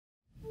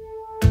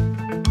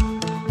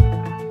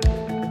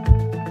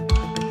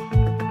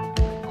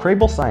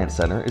Crable Science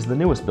Center is the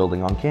newest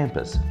building on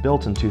campus.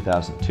 Built in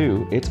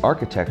 2002, its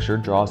architecture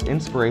draws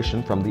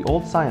inspiration from the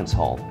old Science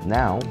Hall,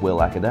 now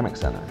Will Academic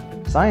Center.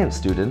 Science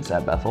students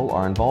at Bethel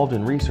are involved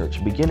in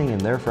research beginning in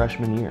their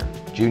freshman year.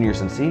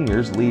 Juniors and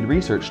seniors lead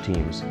research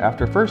teams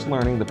after first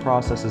learning the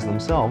processes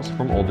themselves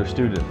from older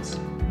students.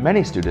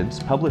 Many students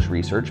publish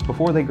research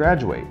before they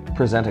graduate,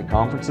 present at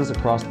conferences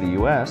across the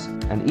U.S.,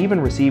 and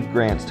even receive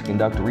grants to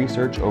conduct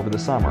research over the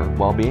summer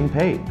while being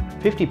paid.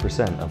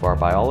 50% of our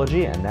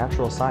biology and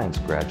natural science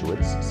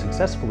graduates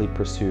successfully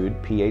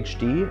pursued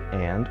PhD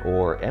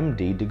and/or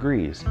MD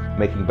degrees,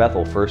 making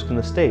Bethel first in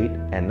the state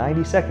and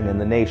 92nd in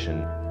the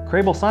nation.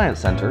 Crable Science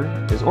Center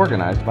is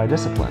organized by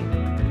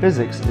discipline.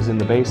 Physics is in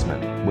the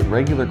basement, with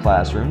regular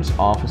classrooms,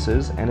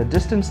 offices, and a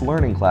distance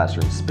learning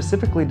classroom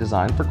specifically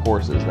designed for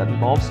courses that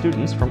involve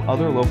students from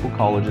other local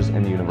colleges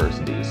and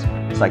universities.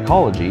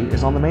 Psychology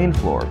is on the main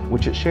floor,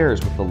 which it shares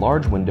with the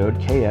large windowed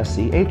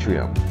KSC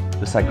atrium.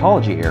 The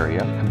psychology area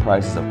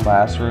comprises of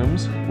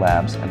classrooms,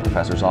 labs, and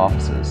professors'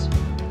 offices.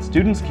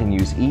 Students can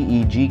use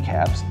EEG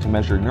caps to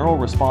measure neural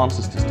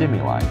responses to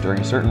stimuli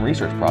during certain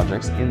research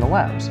projects in the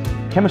labs.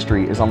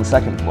 Chemistry is on the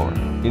second floor.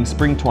 In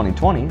spring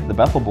 2020, the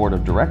Bethel Board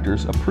of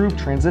Directors approved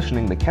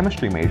transitioning the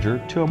chemistry major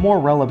to a more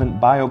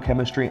relevant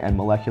biochemistry and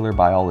molecular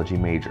biology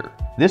major.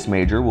 This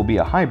major will be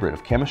a hybrid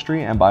of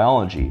chemistry and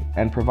biology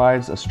and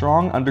provides a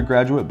strong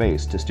undergraduate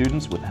base to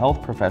students with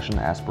health profession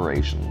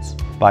aspirations.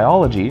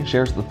 Biology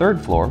shares the third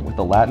floor with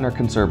the Latner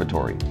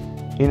Conservatory.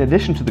 In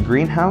addition to the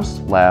greenhouse,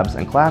 labs,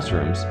 and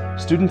classrooms,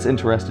 students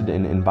interested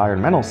in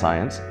environmental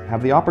science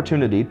have the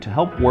opportunity to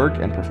help work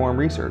and perform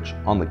research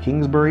on the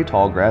Kingsbury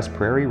Tallgrass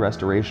Prairie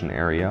Restoration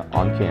Area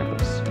on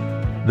campus.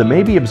 The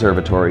Maybe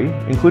Observatory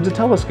includes a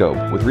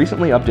telescope with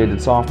recently updated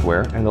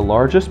software and the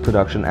largest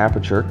production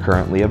aperture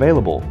currently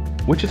available.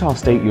 Wichita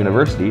State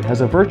University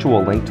has a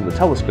virtual link to the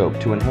telescope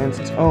to enhance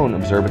its own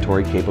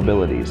observatory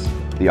capabilities.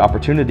 The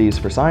opportunities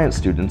for science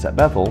students at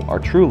Bethel are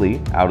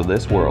truly out of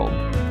this world.